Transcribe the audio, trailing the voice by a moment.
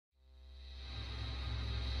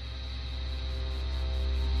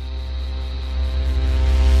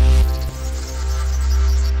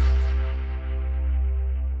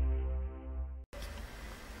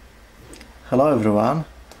Hello everyone,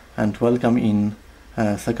 and welcome in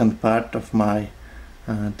second part of my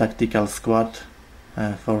tactical squad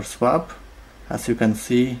for swap. As you can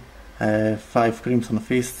see, 5 Crimson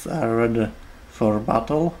Fists are ready for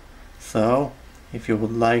battle, so if you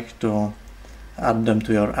would like to add them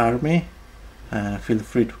to your army, feel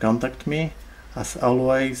free to contact me. As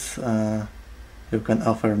always, you can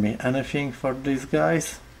offer me anything for these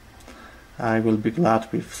guys. I will be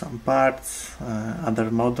glad with some parts, other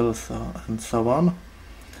models and so on.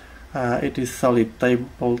 It is solid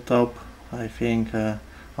tabletop. I think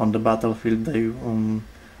on the battlefield they will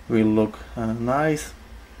look nice.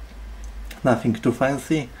 Nothing too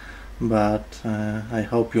fancy, but I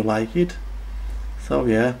hope you like it. So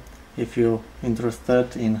yeah, if you're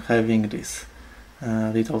interested in having this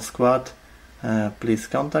little squad, please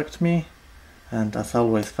contact me. And as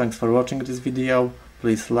always, thanks for watching this video.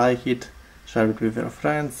 Please like it, share it with your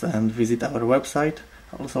friends, and visit our website.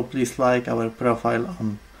 Also, please like our profile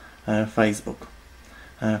on Facebook.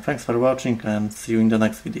 Thanks for watching, and see you in the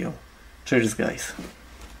next video. Cheers, guys!